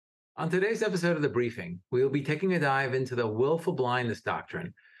On today's episode of The Briefing, we will be taking a dive into the Willful Blindness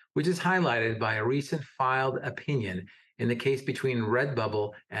Doctrine, which is highlighted by a recent filed opinion in the case between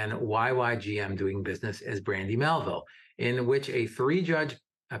Redbubble and YYGM doing business as Brandy Melville, in which a three-judge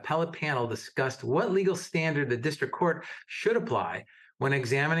appellate panel discussed what legal standard the district court should apply when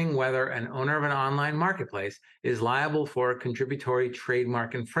examining whether an owner of an online marketplace is liable for contributory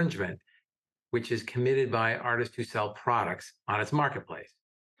trademark infringement, which is committed by artists who sell products on its marketplace.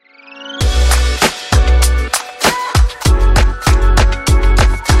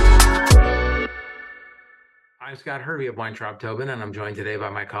 I'm Scott Hervey of Weintraub Tobin, and I'm joined today by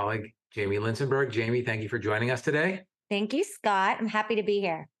my colleague, Jamie Lincenberg. Jamie, thank you for joining us today. Thank you, Scott. I'm happy to be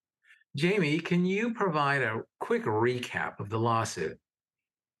here. Jamie, can you provide a quick recap of the lawsuit?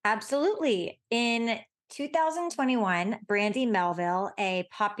 Absolutely. In 2021, Brandy Melville, a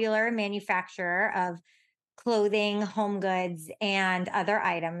popular manufacturer of clothing, home goods, and other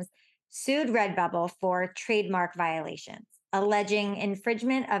items, sued Redbubble for trademark violations, alleging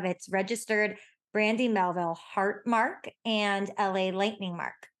infringement of its registered Brandy Melville heart mark and LA lightning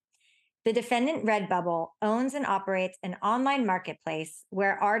mark. The defendant, Redbubble, owns and operates an online marketplace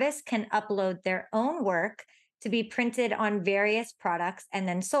where artists can upload their own work to be printed on various products and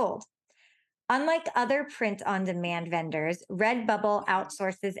then sold. Unlike other print-on-demand vendors, Redbubble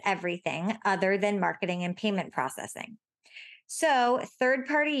outsources everything other than marketing and payment processing. So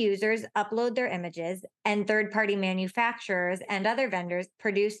third-party users upload their images, and third-party manufacturers and other vendors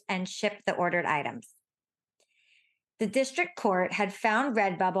produce and ship the ordered items. The district court had found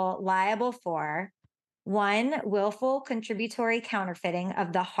Redbubble liable for 1, willful contributory counterfeiting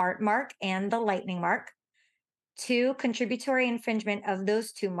of the heart mark and the lightning mark, 2, contributory infringement of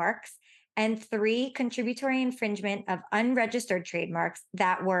those two marks, and 3, contributory infringement of unregistered trademarks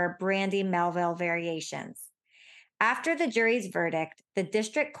that were Brandy Melville variations. After the jury's verdict, the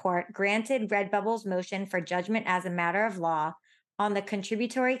district court granted Redbubble's motion for judgment as a matter of law on the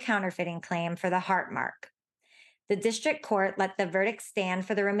contributory counterfeiting claim for the heart mark. The district court let the verdict stand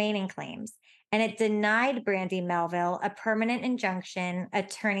for the remaining claims, and it denied Brandy Melville a permanent injunction,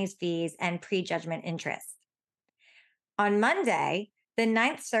 attorney's fees, and prejudgment interest. On Monday, the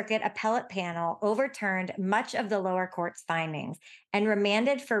Ninth Circuit appellate panel overturned much of the lower court's findings and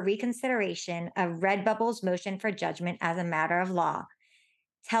remanded for reconsideration of Redbubble's motion for judgment as a matter of law,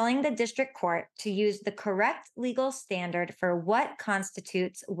 telling the district court to use the correct legal standard for what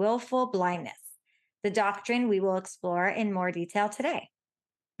constitutes willful blindness, the doctrine we will explore in more detail today.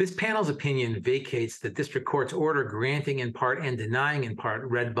 This panel's opinion vacates the district court's order granting in part and denying in part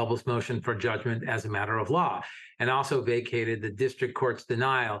Redbubble's motion for judgment as a matter of law, and also vacated the district court's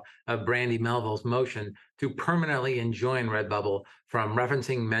denial of Brandy Melville's motion to permanently enjoin Redbubble from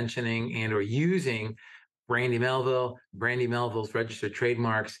referencing, mentioning, and or using Brandy Melville, Brandy Melville's registered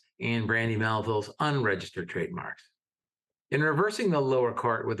trademarks, and Brandy Melville's unregistered trademarks. In reversing the lower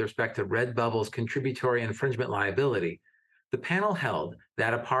court with respect to Redbubble's contributory infringement liability, the panel held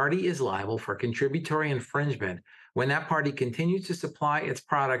that a party is liable for contributory infringement when that party continues to supply its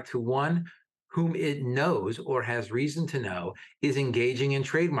product to one whom it knows or has reason to know is engaging in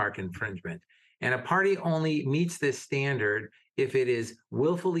trademark infringement. And a party only meets this standard if it is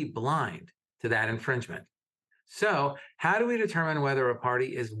willfully blind to that infringement. So, how do we determine whether a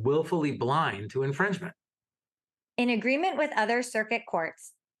party is willfully blind to infringement? In agreement with other circuit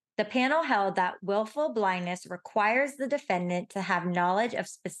courts, the panel held that willful blindness requires the defendant to have knowledge of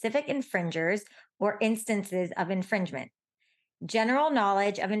specific infringers or instances of infringement. General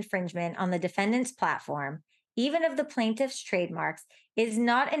knowledge of infringement on the defendant's platform, even of the plaintiff's trademarks, is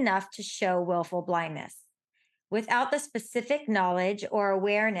not enough to show willful blindness. Without the specific knowledge or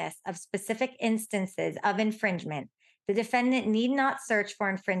awareness of specific instances of infringement, the defendant need not search for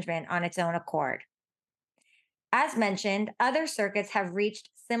infringement on its own accord. As mentioned, other circuits have reached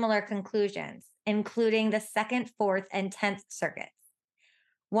similar conclusions, including the 2nd, 4th, and 10th circuits.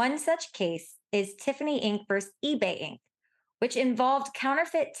 One such case is Tiffany Inc. versus eBay Inc., which involved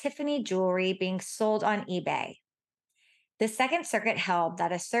counterfeit Tiffany jewelry being sold on eBay. The 2nd Circuit held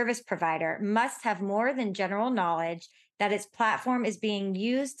that a service provider must have more than general knowledge that its platform is being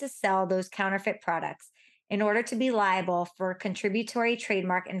used to sell those counterfeit products in order to be liable for contributory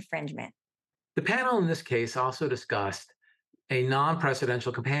trademark infringement. The panel in this case also discussed a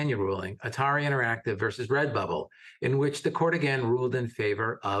non-precedential companion ruling, Atari Interactive versus Redbubble, in which the court again ruled in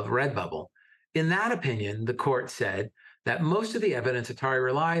favor of Redbubble. In that opinion, the court said that most of the evidence Atari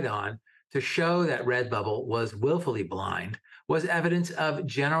relied on to show that Redbubble was willfully blind was evidence of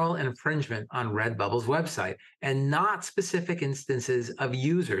general infringement on Redbubble's website and not specific instances of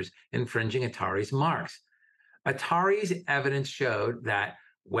users infringing Atari's marks. Atari's evidence showed that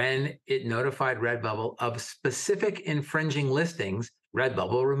When it notified Redbubble of specific infringing listings,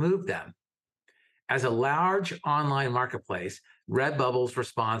 Redbubble removed them. As a large online marketplace, Redbubble's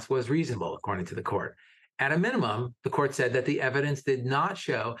response was reasonable, according to the court. At a minimum, the court said that the evidence did not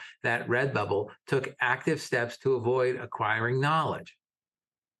show that Redbubble took active steps to avoid acquiring knowledge.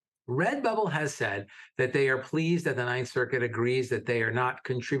 Redbubble has said that they are pleased that the Ninth Circuit agrees that they are not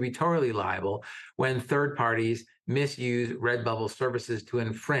contributory liable when third parties misuse Redbubble services to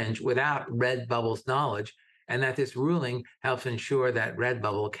infringe without Redbubble's knowledge, and that this ruling helps ensure that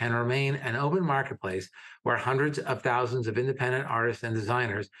Redbubble can remain an open marketplace where hundreds of thousands of independent artists and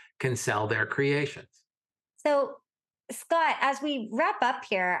designers can sell their creations. So, Scott, as we wrap up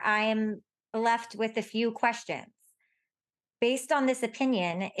here, I am left with a few questions. Based on this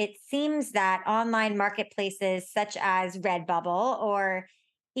opinion, it seems that online marketplaces such as Redbubble or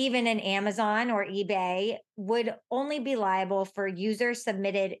even an Amazon or eBay would only be liable for user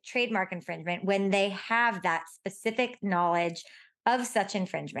submitted trademark infringement when they have that specific knowledge of such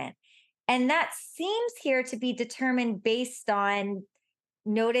infringement. And that seems here to be determined based on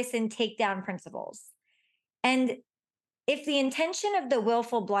notice and takedown principles. And if the intention of the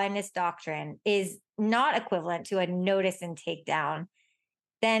willful blindness doctrine is not equivalent to a notice and takedown,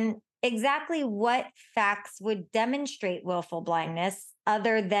 then exactly what facts would demonstrate willful blindness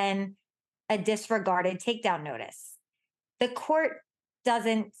other than a disregarded takedown notice? The court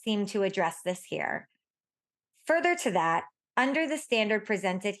doesn't seem to address this here. Further to that, under the standard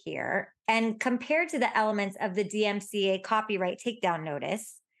presented here and compared to the elements of the DMCA copyright takedown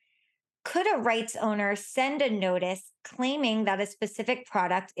notice, could a rights owner send a notice claiming that a specific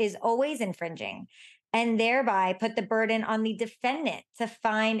product is always infringing and thereby put the burden on the defendant to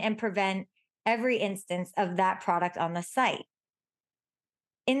find and prevent every instance of that product on the site?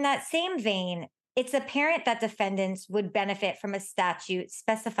 In that same vein, it's apparent that defendants would benefit from a statute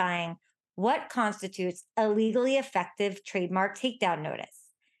specifying what constitutes a legally effective trademark takedown notice.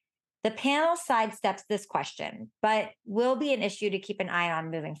 The panel sidesteps this question, but will be an issue to keep an eye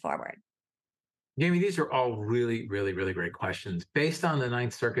on moving forward. Jamie, these are all really, really, really great questions. Based on the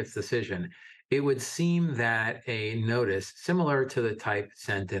Ninth Circuit's decision, it would seem that a notice similar to the type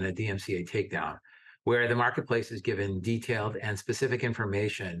sent in a DMCA takedown, where the marketplace is given detailed and specific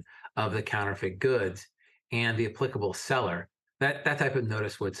information of the counterfeit goods and the applicable seller, that type of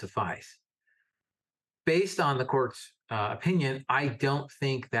notice would suffice. Based on the court's opinion, I don't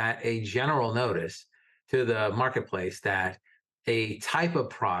think that a general notice to the marketplace that a type of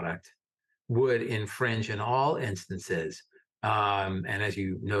product would infringe in all instances, and as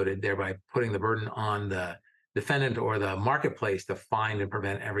you noted, thereby putting the burden on the defendant or the marketplace to find and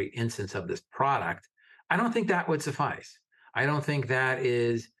prevent every instance of this product, I don't think that would suffice. I don't think that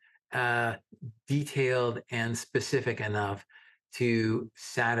is detailed and specific enough to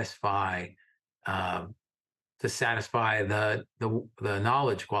satisfy the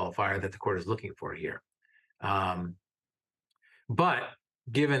knowledge qualifier that the court is looking for here. But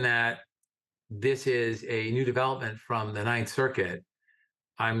given that this is a new development from the Ninth Circuit,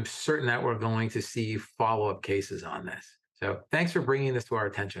 I'm certain that we're going to see follow-up cases on this. So thanks for bringing this to our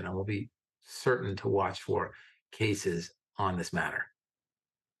attention, and we'll be certain to watch for cases on this matter.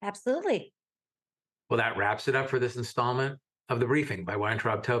 Absolutely. Well, that wraps it up for this installment of The Briefing by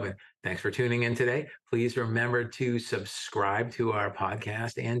Weintraub Tobin. Thanks for tuning in today. Please remember to subscribe to our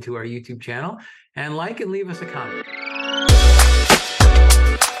podcast and to our YouTube channel, and like and leave us a comment.